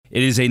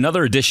It is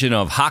another edition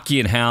of Hockey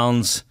and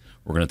Hounds.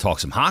 We're going to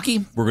talk some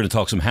hockey. We're going to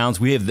talk some hounds.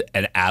 We have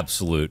an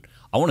absolute...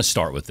 I want to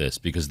start with this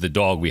because the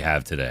dog we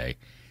have today,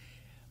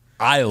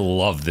 I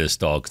love this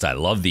dog because I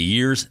love the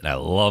ears and I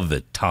love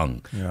the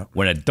tongue. Yeah.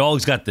 When a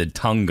dog's got the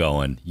tongue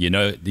going, you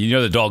know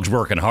the dog's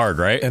working hard,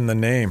 right? And the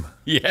name.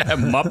 Yeah,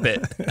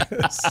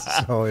 Muppet.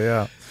 So,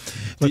 yeah.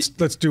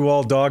 Let's do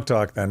all dog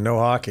talk then, no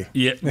hockey.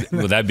 Yeah,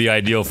 well, that'd be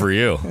ideal for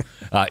you.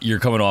 You're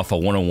coming off a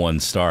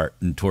 1-on-1 start,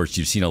 and Torch,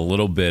 you've seen a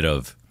little bit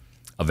of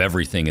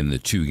everything in the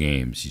two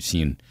games. You've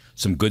seen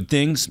some good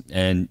things,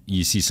 and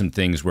you see some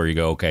things where you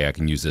go, okay, I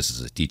can use this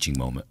as a teaching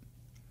moment.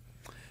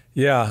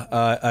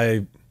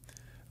 Yeah,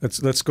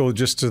 let's go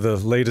just to the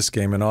latest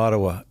game in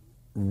Ottawa.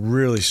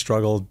 Really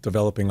struggled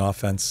developing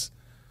offense.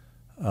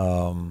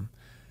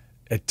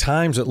 At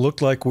times, it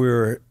looked like we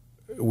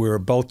were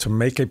about to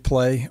make a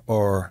play,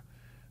 or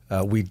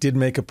we did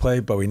make a play,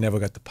 but we never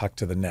got the puck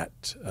to the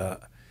net.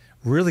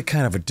 Really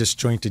kind of a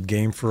disjointed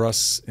game for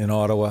us in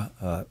Ottawa.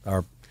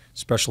 Our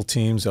special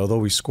teams, although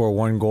we score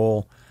one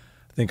goal,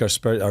 I think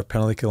our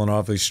penalty killing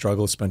obviously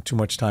struggled, spent too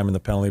much time in the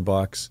penalty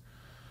box.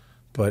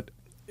 But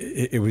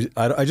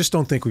I just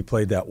don't think we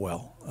played that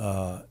well.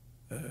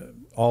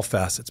 All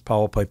facets,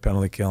 power play,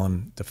 penalty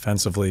killing,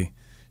 defensively,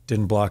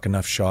 didn't block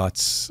enough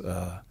shots.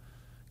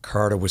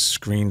 Carter was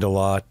screened a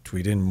lot.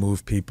 We didn't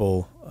move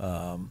people.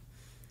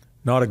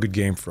 Not a good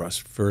game for us.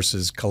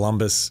 Versus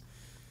Columbus,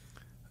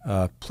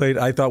 I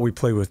thought we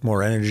played with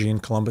more energy in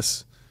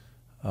Columbus.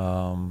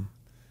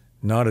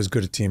 Not as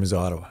good a team as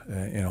Ottawa.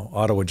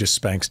 Ottawa just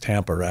spanks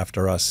Tampa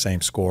after us,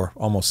 same score,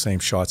 almost same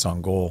shots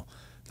on goal.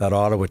 That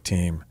Ottawa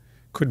team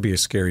could be a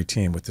scary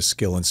team with the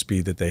skill and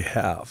speed that they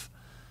have.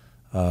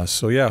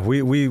 So yeah,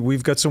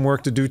 we've got some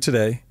work to do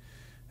today,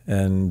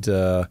 and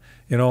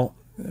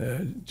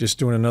just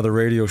doing another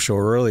radio show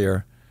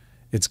earlier,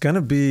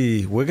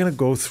 we're gonna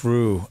go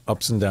through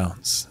ups and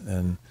downs,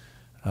 and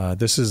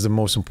this is the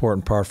most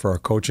important part for our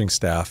coaching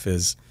staff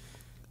is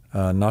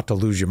not to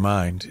lose your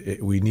mind.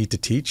 We need to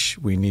teach.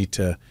 We need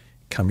to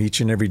come each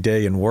and every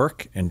day and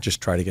work and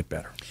just try to get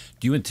better.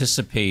 Do you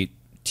anticipate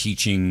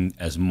teaching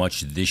as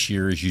much this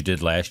year as you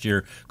did last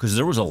year? Because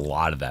there was a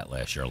lot of that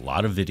last year. A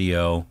lot of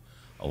video,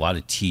 a lot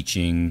of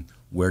teaching,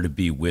 where to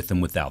be with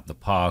and without the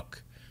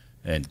puck,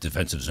 and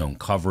defensive zone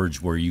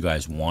coverage where you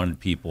guys wanted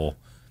people.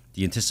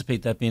 Do you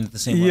anticipate that being at the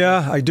same level?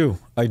 Yeah, I do,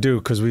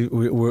 because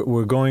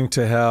we're going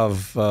to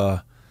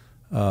have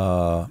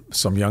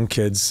some young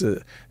kids.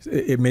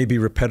 It may be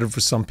repetitive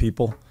for some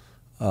people,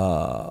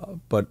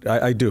 but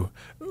I do.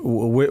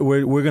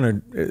 We're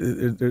going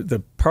to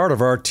the part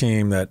of our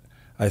team that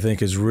I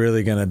think is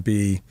really going to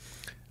be,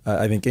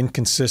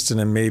 inconsistent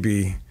and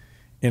maybe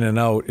in and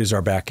out is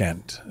our back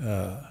end.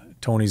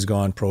 Tony's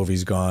gone,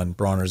 Provy's gone,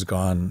 Bronner's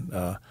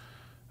gone.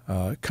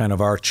 Kind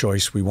of our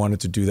choice. We wanted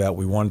to do that.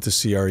 We wanted to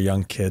see our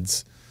young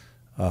kids.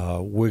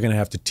 We're going to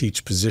have to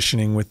teach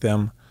positioning with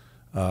them.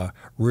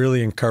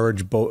 Really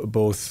encourage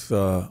both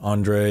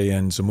Andre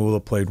and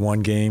Zamula played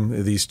one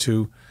game. These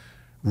two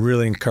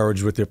really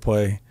encouraged with their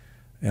play.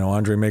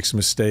 Andre makes a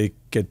mistake,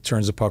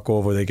 turns the puck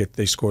over.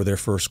 They score their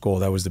first goal.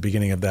 That was the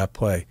beginning of that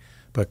play,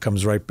 but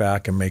comes right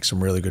back and makes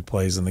some really good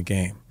plays in the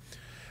game.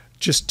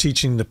 Just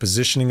teaching the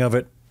positioning of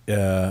it.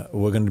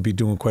 We're going to be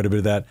doing quite a bit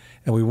of that,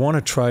 and we want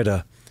to try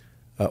to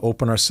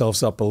open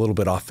ourselves up a little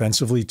bit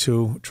offensively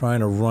too, trying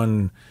to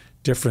run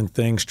different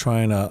things,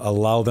 trying to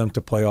allow them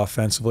to play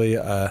offensively.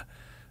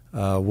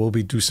 We'll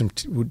be do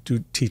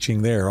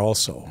teaching there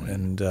also.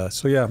 And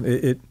so yeah,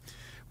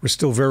 we're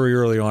still very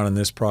early on in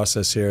this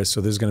process here,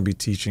 so there's going to be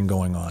teaching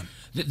going on.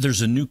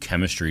 There's a new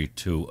chemistry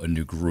to a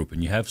new group,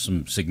 and you have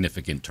some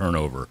significant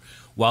turnover.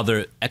 While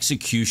the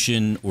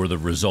execution or the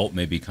result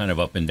may be kind of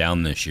up and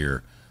down this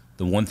year,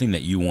 the one thing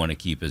that you want to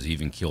keep as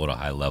even keel at a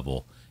high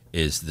level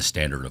is the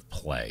standard of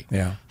play.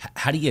 Yeah.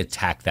 How do you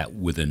attack that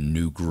with a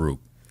new group,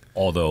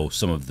 although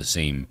some of the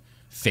same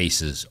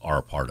faces are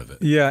a part of it?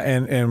 Yeah,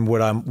 and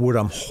what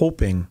I'm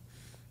hoping,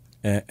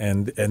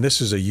 and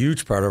this is a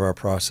huge part of our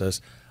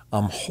process,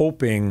 I'm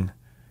hoping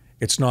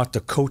it's not the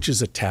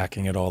coaches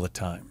attacking it all the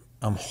time.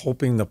 I'm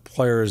hoping the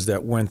players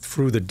that went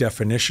through the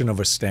definition of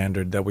a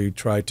standard that we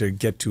tried to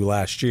get to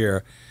last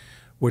year,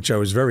 which I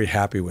was very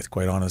happy with,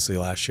 quite honestly,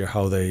 last year,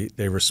 how they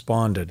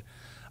responded.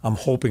 I'm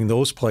hoping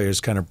those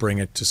players kind of bring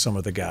it to some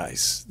of the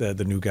guys, the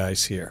new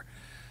guys here.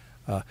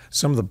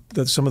 Some of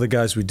the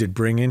guys we did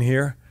bring in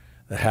here,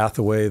 the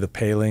Hathaway, the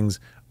Palings,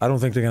 I don't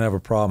think they're going to have a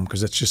problem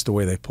because that's just the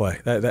way they play.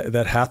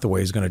 That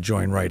Hathaway is going to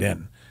join right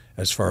in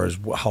as far as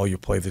how you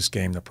play this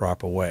game the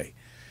proper way.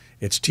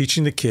 It's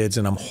teaching the kids,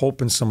 and I'm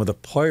hoping some of the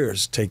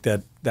players take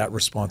that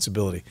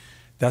responsibility.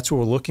 That's what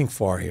we're looking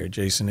for here,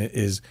 Jason,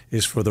 is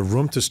for the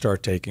room to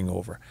start taking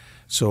over.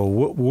 So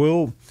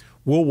we'll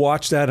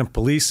watch that and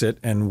police it,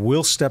 and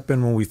we'll step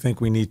in when we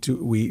think we need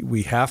to.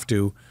 We have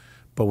to,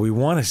 but we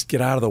want to get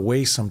out of the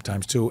way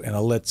sometimes too, and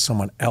I'll let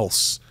someone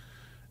else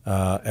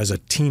as a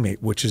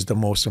teammate, which is the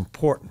most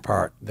important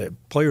part. The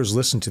players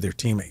listen to their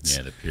teammates.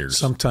 Yeah, the peers.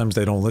 Sometimes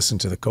they don't listen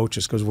to the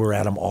coaches because we're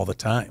at them all the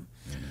time.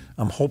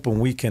 Mm-hmm. I'm hoping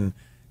we can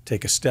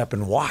take a step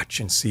and watch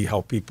and see how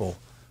people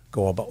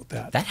go about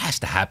that. That has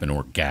to happen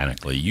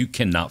organically. You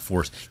cannot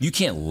you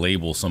can't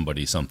label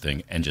somebody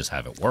something and just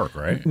have it work,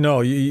 right?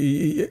 No,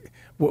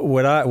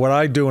 what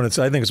I do, and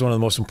I think it's one of the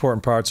most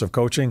important parts of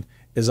coaching,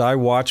 is I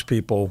watch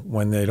people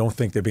when they don't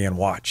think they're being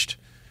watched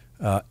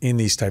in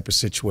these type of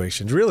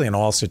situations, really in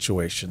all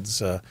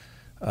situations.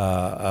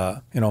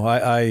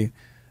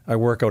 I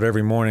work out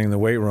every morning in the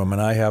weight room,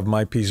 and I have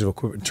my piece of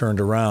equipment turned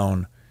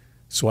around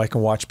so I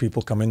can watch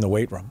people come in the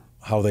weight room,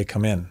 how they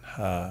come in,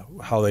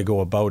 how they go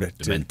about it.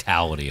 The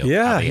mentality of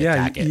how they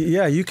attack it.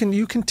 Yeah, you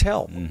can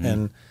tell.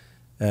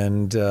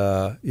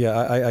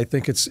 I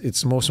think it's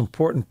the most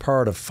important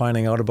part of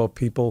finding out about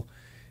people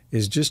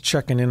is just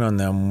checking in on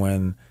them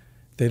when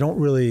they're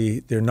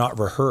not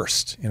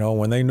rehearsed.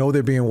 When they know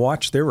they're being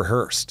watched, they're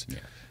rehearsed. Yeah.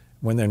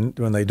 When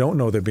they don't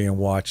know they're being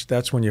watched,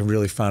 that's when you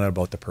really find out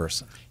about the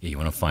person. Yeah, you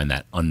want to find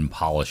that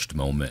unpolished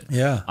moment.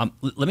 Yeah.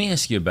 Let me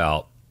ask you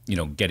about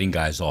getting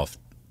guys off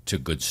to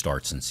good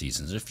starts in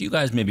seasons. A few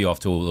guys maybe off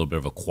to a little bit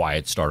of a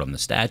quiet start on the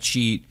stat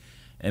sheet,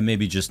 and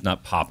maybe just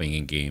not popping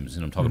in games.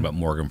 And I'm talking about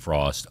Morgan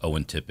Frost,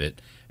 Owen Tippett,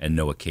 and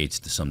Noah Cates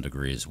to some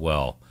degree as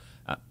well.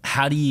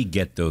 How do you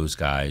get those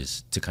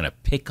guys to kind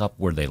of pick up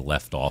where they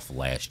left off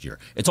last year?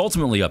 It's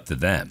ultimately up to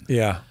them.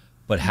 Yeah.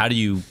 But how do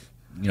you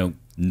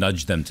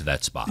nudge them to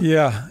that spot?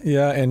 Yeah,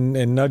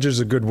 and nudge is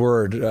a good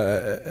word.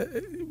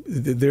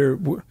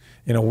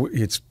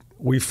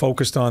 We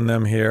focused on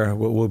them here.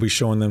 We'll be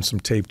showing them some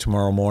tape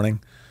tomorrow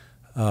morning.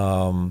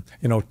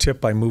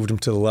 Tip, I moved him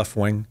to the left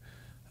wing.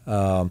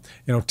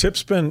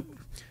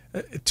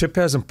 Tip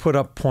hasn't put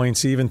up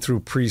points even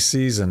through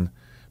preseason,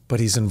 but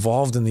he's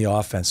involved in the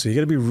offense. So you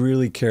got to be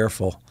really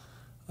careful.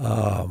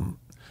 I'm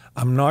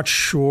not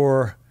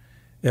sure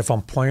if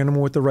I'm playing him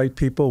with the right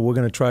people. We're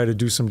going to try to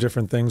do some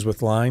different things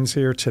with lines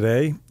here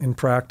today in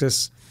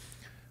practice.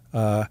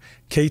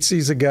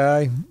 Catesey's a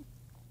guy.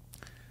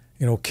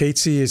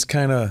 Catesey is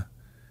kind of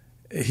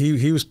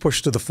he was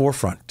pushed to the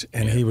forefront,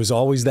 and he was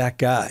always that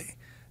guy.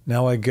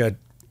 Now I got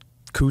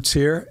Coots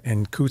here,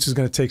 and Coots is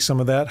going to take some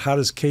of that. How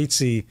does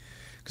Catesey?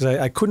 Because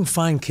I couldn't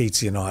find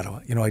Catesey in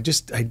Ottawa.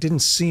 I didn't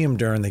see him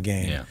during the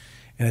game,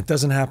 and it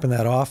doesn't happen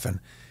that often.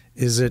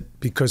 Is it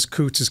because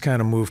Coots has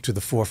kind of moved to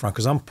the forefront?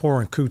 Because I'm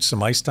pouring Coots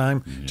some ice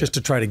time just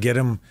to try to get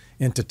him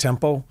into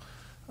tempo.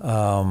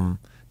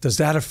 Does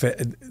that affect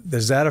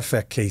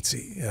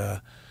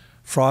Catesey?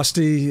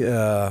 Frosty,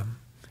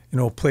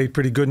 played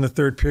pretty good in the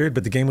third period,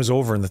 but the game was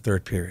over in the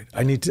third period.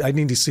 I need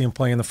to see him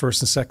play in the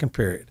first and second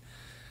period.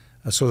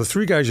 So the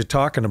three guys you're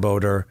talking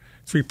about are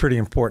three pretty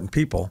important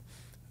people.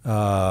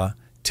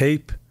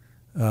 Tape,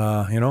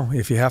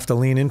 if you have to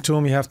lean into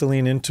them, you have to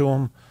lean into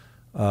them.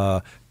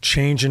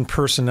 Change in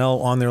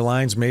personnel on their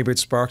lines, maybe it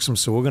sparks them.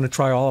 So we're going to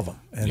try all of them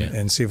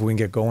and see if we can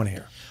get going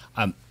here.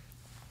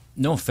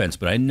 No offense,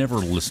 but I never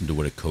listen to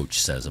what a coach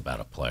says about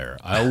a player.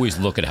 I always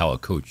look at how a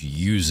coach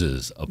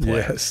uses a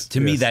player. Yes, to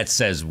me, that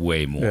says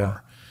way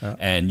more. Yeah.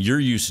 And your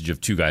usage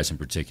of two guys in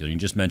particular, you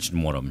just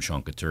mentioned one of them,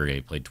 Sean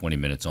Couturier, played 20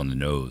 minutes on the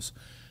nose.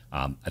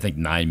 I think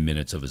 9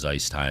 minutes of his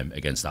ice time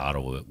against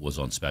Ottawa was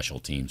on special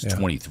teams,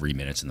 23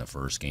 minutes in the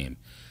first game.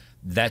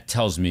 That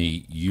tells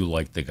me you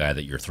like the guy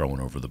that you're throwing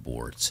over the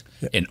boards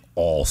in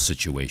all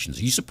situations.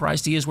 Are you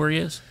surprised he is where he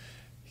is?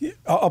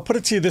 I'll put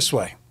it to you this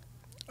way.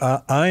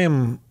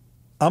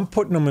 I'm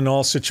putting him in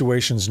all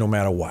situations no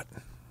matter what,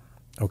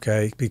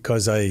 okay?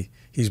 Because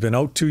he's been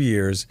out 2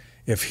 years.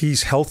 If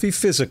he's healthy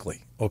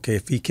physically, okay,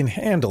 if he can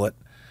handle it,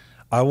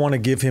 I want to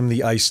give him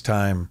the ice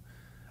time.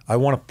 I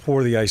want to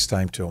pour the ice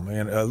time to him.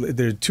 And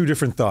there are two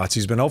different thoughts.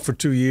 He's been out for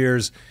 2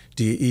 years.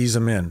 Do you ease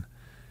him in?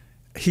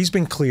 He's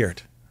been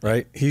cleared,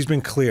 right? He's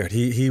been cleared.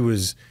 He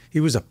was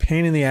a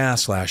pain in the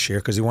ass last year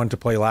because he wanted to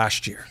play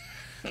last year,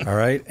 all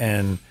right?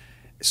 And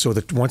so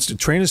once the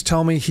trainers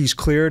tell me he's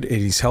cleared and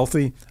he's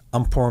healthy,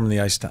 I'm pouring him the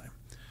ice time.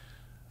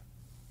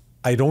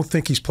 I don't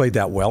think he's played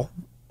that well.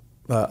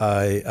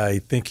 I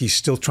think he's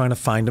still trying to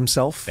find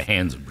himself. The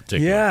hands in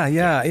particular.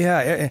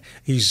 Yeah.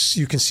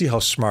 You can see how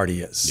smart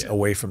he is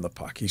away from the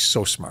puck. He's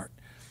so smart.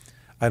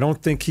 I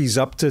don't think he's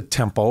up to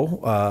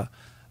tempo.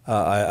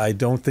 I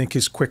don't think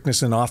his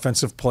quickness in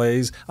offensive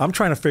plays. I'm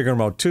trying to figure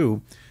him out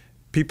too.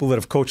 People that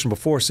have coached him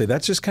before say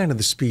that's just kind of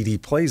the speed he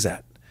plays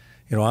at.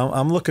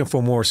 I'm looking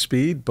for more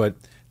speed, but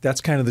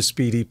that's kind of the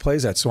speed he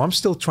plays at. So I'm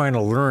still trying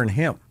to learn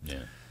him.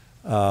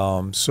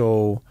 That's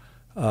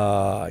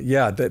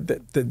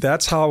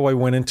how I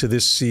went into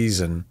this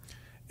season.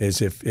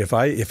 Is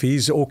if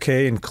he's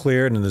okay and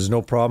cleared and there's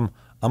no problem,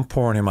 I'm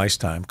pouring him ice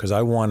time because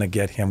I want to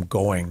get him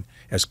going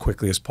as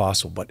quickly as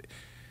possible. But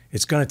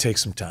it's going to take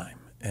some time,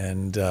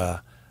 and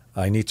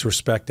I need to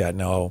respect that.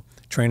 Now,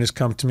 trainers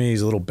come to me,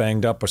 he's a little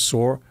banged up or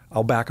sore,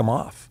 I'll back him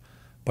off.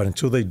 But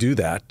until they do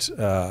that,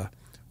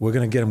 we're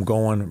going to get him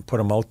going and put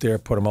him out there,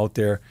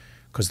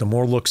 because the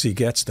more looks he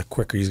gets, the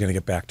quicker he's going to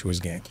get back to his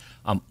game.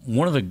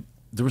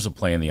 There was a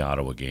play in the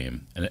Ottawa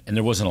game, and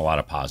there wasn't a lot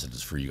of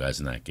positives for you guys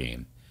in that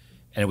game.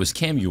 And it was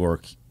Cam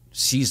York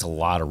sees a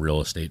lot of real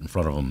estate in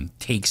front of him,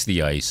 takes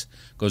the ice,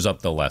 goes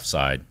up the left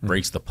side,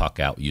 breaks the puck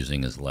out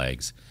using his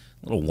legs.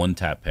 A little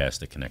one-tap pass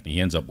to connect, and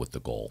he ends up with the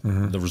goal.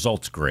 The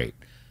result's great.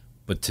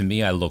 but to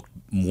me, I looked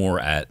more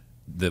at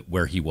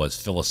where he was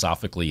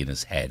philosophically in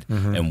his head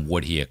and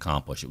what he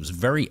accomplished. It was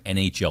very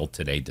NHL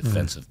Today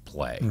defensive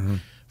play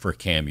for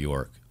Cam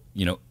York.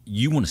 You know,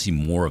 you want to see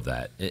more of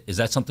that. Is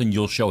that something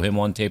you'll show him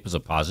on tape as a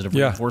positive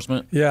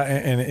reinforcement? Yeah,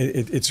 and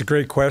it's a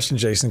great question,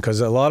 Jason, because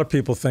a lot of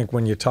people think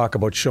when you talk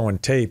about showing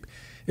tape,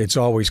 it's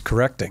always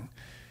correcting.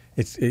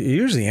 It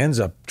usually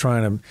ends up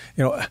trying to,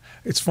 you know,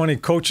 it's funny,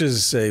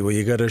 coaches say, well,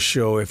 you got to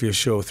show, if you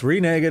show 3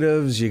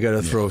 negatives, you got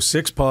to throw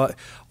 6,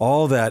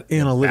 all that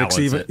analytics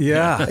even.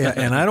 Yeah,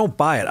 and I don't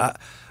buy it.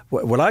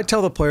 What I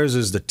tell the players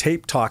is the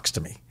tape talks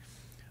to me.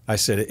 I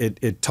said,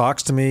 it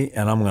talks to me,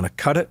 and I'm going to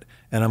cut it,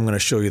 and I'm going to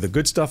show you the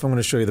good stuff, I'm going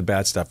to show you the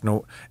bad stuff.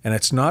 No, and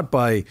it's not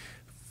by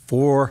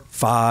 4,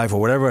 5, or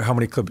whatever, how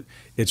many clips,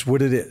 it's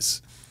what it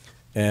is.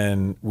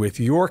 And with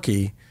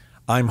Yorkie,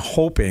 I'm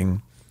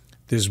hoping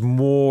there's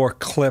more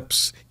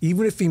clips,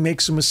 even if he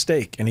makes a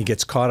mistake and he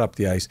gets caught up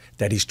the ice,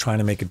 that he's trying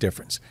to make a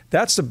difference.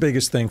 That's the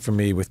biggest thing for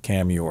me with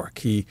Cam York.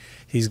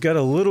 He's got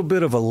a little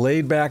bit of a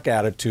laid-back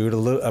attitude,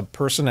 a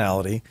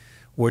personality,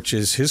 which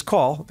is his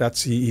call.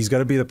 He's got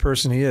to be the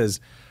person he is.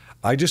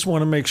 I just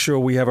want to make sure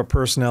we have a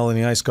personnel in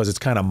the ice, because it's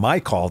kind of my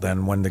call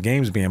then when the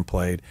game's being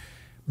played.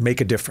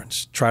 Make a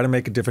difference. Try to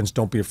make a difference.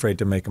 Don't be afraid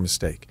to make a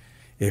mistake.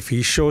 If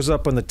he shows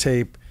up on the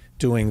tape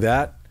doing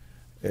that,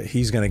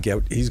 he's going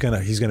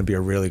to be a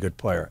really good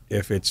player.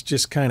 If it's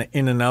just kind of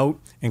in and out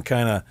and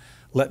kind of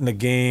letting the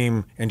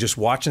game and just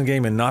watching the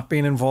game and not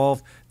being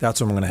involved,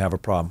 that's when I'm going to have a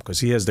problem,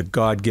 because he has the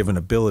God-given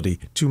ability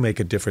to make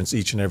a difference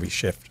each and every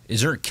shift.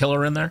 Is there a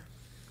killer in there?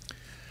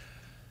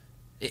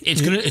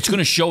 It's going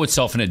to show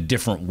itself in a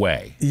different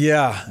way.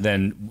 Yeah.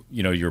 Than,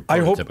 you know, your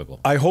prototypical.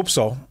 I hope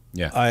so.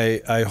 Yeah.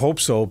 I hope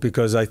so,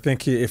 because I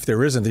think if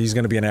there isn't, he's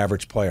going to be an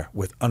average player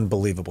with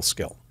unbelievable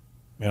skill.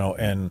 You know,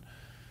 and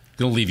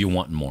going to leave you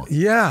wanting more.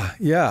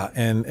 Yeah,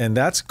 and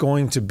that's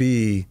going to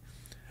be,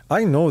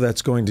 I know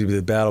that's going to be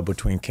the battle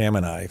between Cam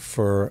and I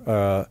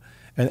for,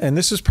 and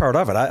this is part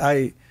of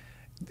it.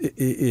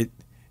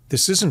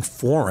 This isn't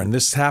foreign.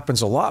 This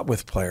happens a lot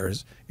with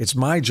players. It's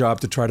my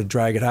job to try to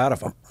drag it out of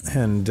them,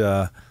 and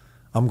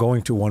I'm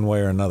going to one way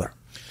or another.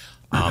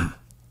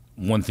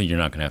 One thing you're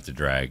not going to have to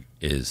drag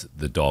is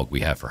the dog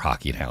we have for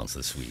Hockey and Hounds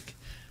this week.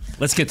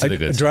 Let's get to the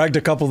good I dragged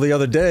a couple the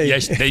other day.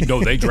 Yes, they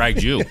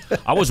dragged you.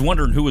 I was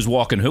wondering who was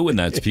walking who in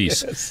that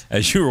piece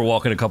as you were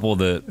walking a couple of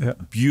the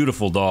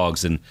beautiful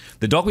dogs. And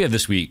the dog we have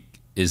this week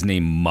is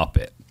named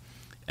Muppet.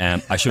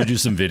 And I showed you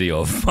some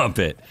video of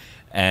Muppet.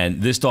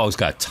 And this dog's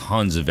got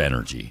tons of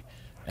energy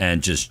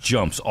and just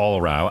jumps all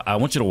around. I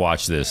want you to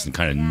watch this and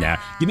kind of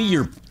give me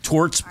your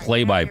Torts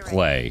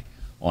play-by-play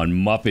on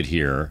Muppet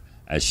here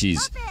as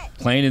she's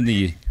playing in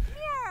the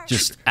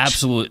just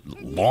absolute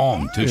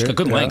long, too. She's got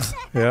good length.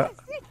 Yeah.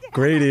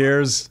 Great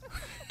ears,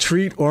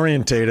 treat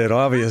orientated,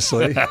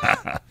 obviously.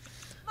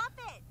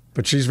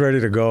 But she's ready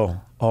to go.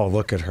 Oh,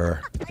 look at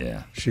her.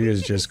 Yeah. She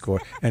is just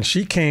gorgeous. And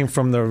she came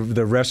from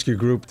the rescue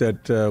group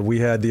that we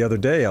had the other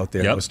day out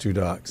there, those 2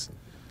 dogs.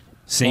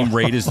 Same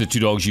rate as the 2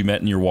 dogs you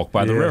met in your walk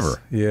by the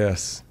river.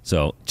 Yes.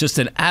 So just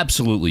an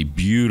absolutely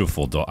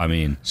beautiful dog. I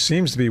mean,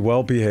 seems to be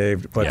well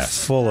behaved, but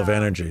full of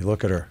energy.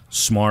 Look at her.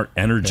 Smart,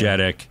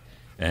 energetic.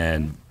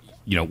 And,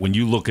 you know, when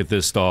you look at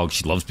this dog,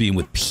 she loves being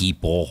with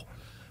people.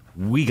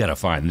 We got to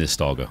find this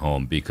dog a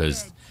home,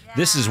 because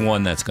this is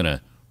one that's going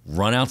to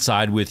run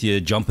outside with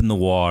you, jump in the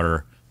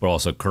water, but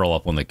also curl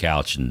up on the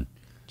couch and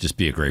just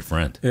be a great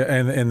friend. Yeah,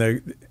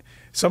 and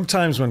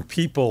sometimes when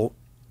people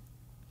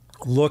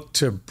look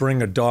to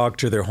bring a dog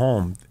to their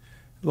home,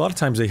 a lot of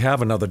times they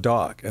have another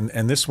dog,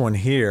 and this one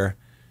here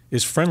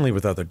is friendly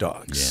with other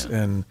dogs. Yeah.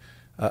 And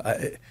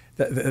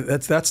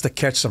that's the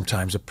catch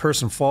sometimes. A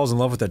person falls in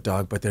love with that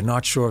dog, but they're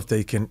not sure if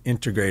they can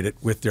integrate it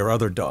with their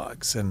other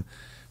dogs. And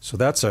so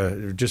that's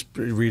just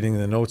reading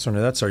the notes on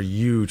her, that's a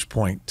huge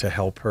point to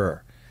help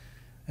her.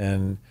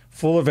 And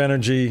full of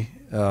energy.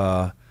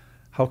 How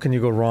can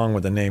you go wrong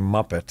with the name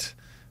Muppet?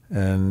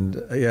 And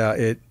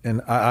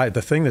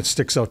the thing that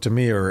sticks out to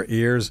me are her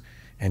ears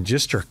and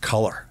just her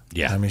color.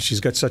 Yeah. I mean, she's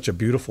got such a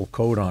beautiful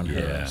coat on her.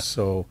 Yeah.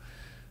 So,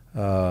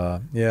 you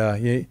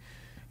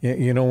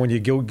know, when you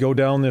go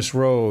down this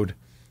road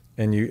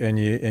and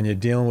you're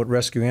dealing with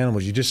rescue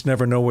animals, you just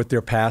never know what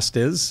their past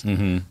is.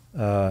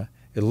 Mm-hmm.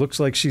 It looks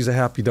like she's a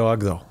happy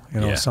dog, though.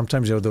 You know,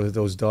 sometimes you have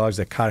those dogs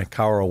that kind of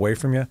cower away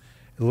from you.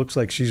 It looks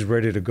like she's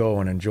ready to go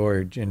and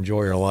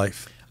enjoy her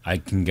life. I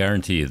can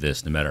guarantee you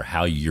this, no matter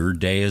how your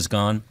day has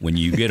gone, when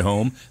you get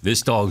home,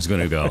 this dog's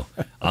going to go,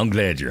 I'm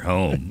glad you're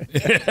home.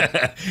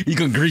 He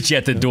can greet you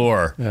at the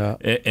door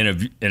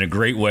in a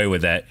great way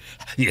with that.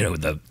 You know,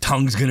 the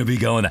tongue's going to be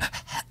going,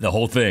 the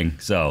whole thing.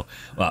 So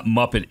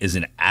Muppet is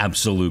an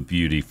absolute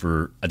beauty.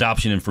 For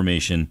adoption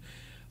information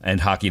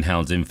and Hockey and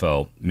Hounds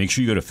info, make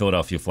sure you go to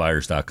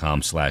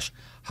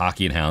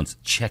PhiladelphiaFlyers.com/Hockey and Hounds.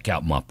 Check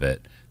out Muppet.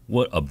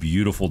 What a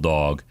beautiful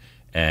dog.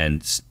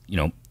 And, you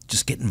know,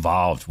 just get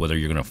involved, whether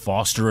you're going to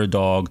foster a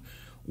dog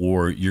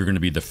or you're going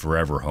to be the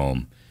forever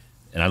home.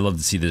 And I love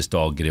to see this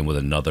dog get in with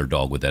another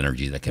dog with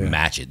energy that can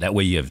match it. That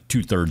way you have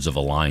 2/3 of a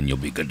line, you'll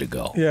be good to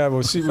go. Yeah,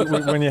 well, see,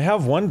 when you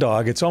have one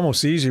dog, it's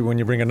almost easier when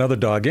you bring another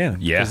dog in.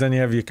 Yeah. Because then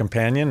you have your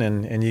companion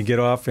and you get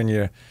off and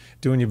you're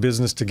doing your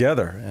business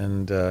together.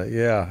 And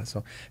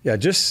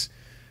just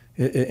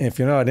if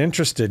you're not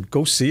interested,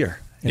 go see her.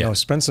 You know,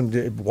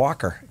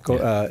 walk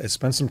her.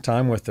 Spend some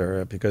time with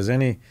her, because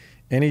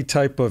any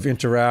type of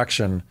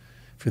interaction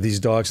for these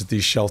dogs at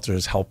these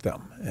shelters help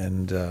them.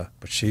 And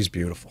but she's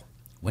beautiful.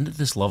 When did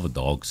this love of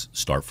dogs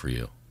start for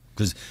you?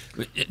 Because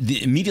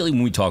immediately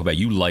when we talk about it,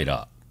 you light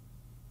up.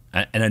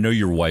 And I know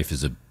your wife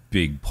is a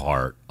big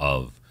part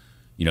of,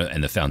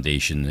 and the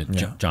foundation,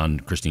 John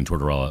Christine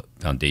Tortorella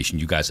Foundation.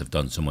 You guys have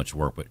done so much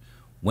work. But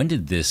when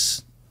did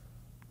this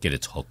get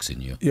its hooks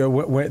in you? Yeah,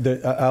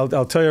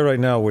 I'll tell you right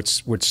now,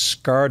 which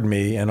scarred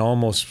me, and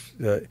almost,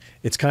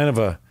 it's kind of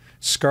a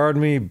scarred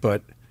me,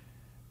 but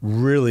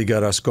really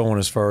got us going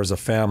as far as a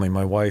family,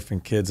 my wife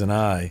and kids and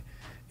I,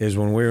 is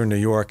when we were in New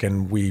York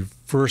and we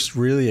first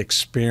really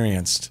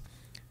experienced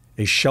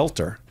a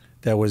shelter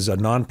that was a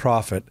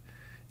nonprofit,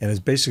 and it's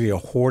basically a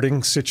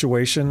hoarding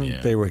situation.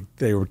 Yeah.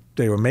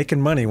 They were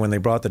making money when they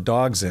brought the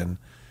dogs in,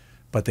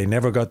 but they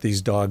never got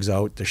these dogs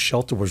out. The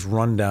shelter was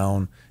run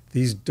down.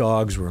 These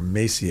dogs were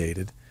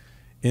emaciated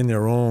in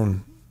their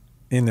own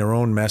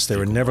mess. They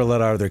were never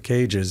let out of their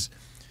cages,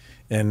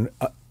 and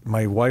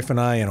my wife and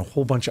I and a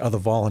whole bunch of other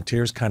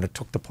volunteers kind of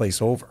took the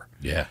place over.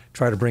 Yeah,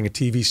 tried to bring a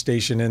TV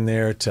station in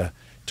there to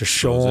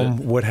show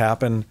them what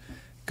happened.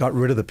 Got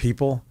rid of the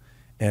people,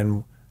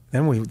 and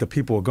then the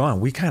people were gone.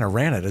 We kind of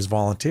ran it as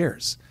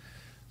volunteers.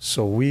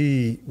 So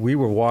we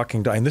were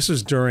walking down, and this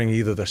was during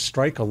either the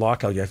strike or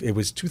lockout. It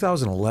was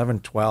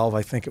 2011, 12,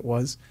 I think it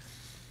was,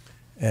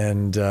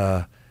 and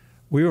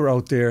we were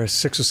out there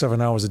 6 or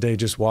 7 hours a day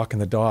just walking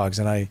the dogs,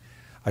 and I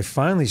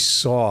finally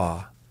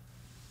saw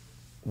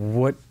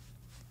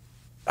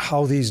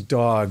how these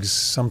dogs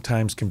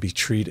sometimes can be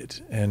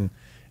treated, and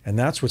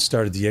that's what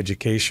started the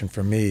education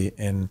for me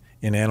in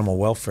animal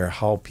welfare,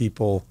 how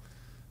people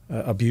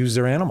abuse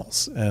their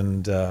animals,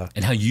 and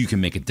how you can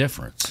make a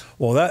difference.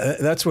 Well,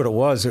 that's what it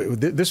was.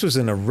 This was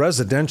in a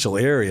residential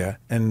area,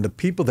 and the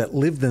people that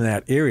lived in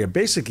that area,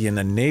 basically in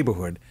the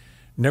neighborhood,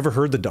 never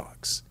heard the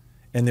dogs.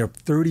 And there are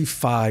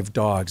 35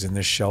 dogs in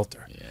this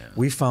shelter. Yeah.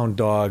 We found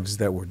dogs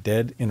that were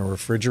dead in a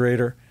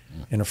refrigerator,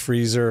 in a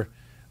freezer.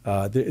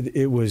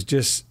 It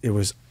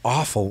was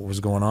awful what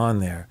was going on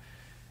there.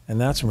 And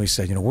that's when we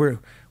said, we're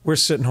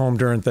sitting home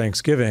during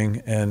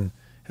Thanksgiving and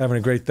having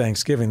a great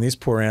Thanksgiving. These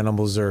poor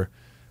animals are,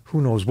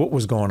 who knows what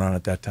was going on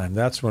at that time.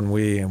 That's when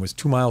it was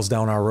 2 miles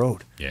down our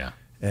road. Yeah.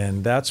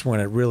 And that's when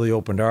it really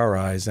opened our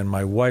eyes. And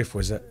my wife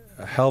was a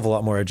hell of a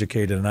lot more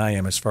educated than I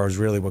am as far as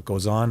really what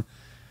goes on.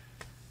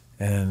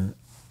 And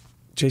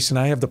Jason,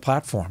 I have the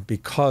platform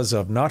because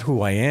of not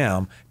who I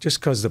am, just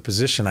because the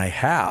position I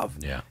have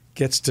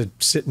gets to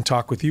sit and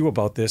talk with you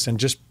about this and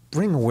just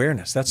bring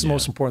awareness. That's the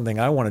most important thing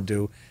I want to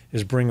do,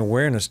 is bring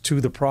awareness to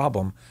the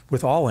problem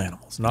with all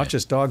animals, not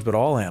just dogs, but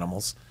all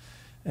animals.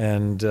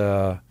 And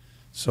so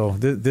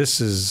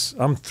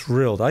I'm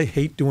thrilled. I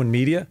hate doing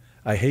media.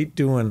 I hate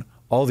doing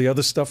all the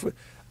other stuff.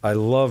 I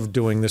love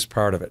doing this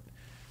part of it,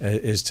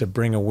 is to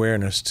bring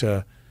awareness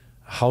to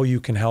how you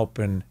can help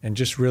and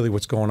just really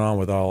what's going on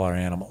with all our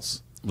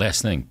animals.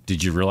 Last thing,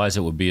 did you realize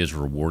it would be as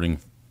rewarding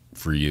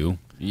for you,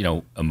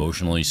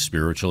 emotionally,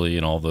 spiritually,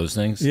 and all those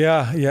things?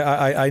 Yeah.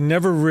 I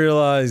never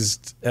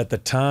realized at the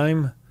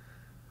time,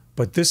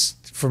 but this,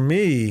 for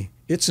me,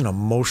 it's an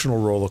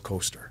emotional roller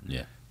coaster.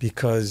 Yeah.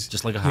 Because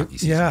just like a hockey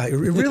season. Yeah, it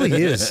really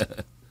is.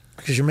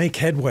 Because you make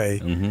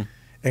headway,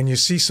 and you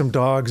see some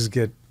dogs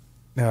get,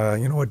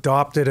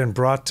 adopted and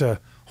brought to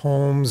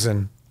homes,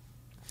 and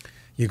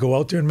you go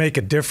out there and make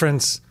a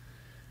difference.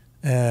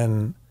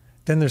 And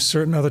then there's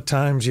certain other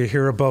times you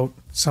hear about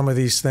some of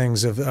these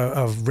things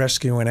of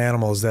rescuing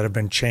animals that have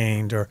been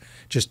chained or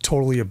just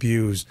totally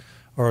abused,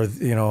 or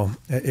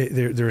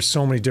there are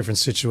so many different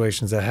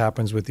situations that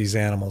happens with these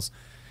animals,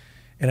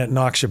 and it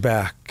knocks you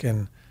back.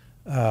 And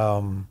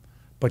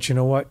but you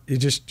know what?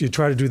 You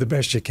try to do the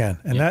best you can,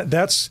 and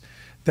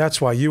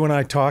that's why you and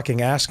I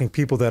talking, asking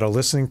people that are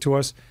listening to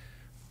us,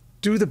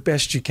 do the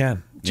best you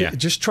can. Yeah.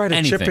 Just try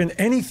to chip in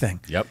anything.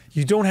 Yep.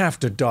 You don't have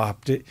to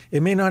adopt it.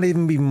 It may not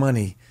even be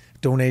money,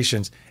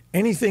 donations.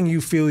 Anything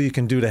you feel you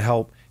can do to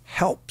help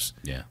helps.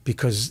 Yeah.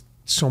 Because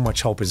so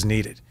much help is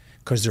needed.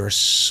 Because there are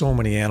so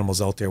many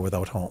animals out there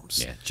without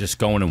homes. Yeah, just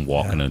going and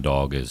walking a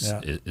dog is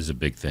a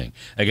big thing.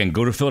 Again,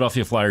 go to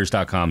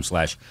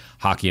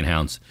PhiladelphiaFlyers.com/hockey and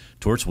hounds.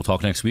 Torts, we'll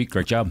talk next week.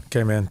 Great job.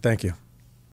 Okay, man. Thank you.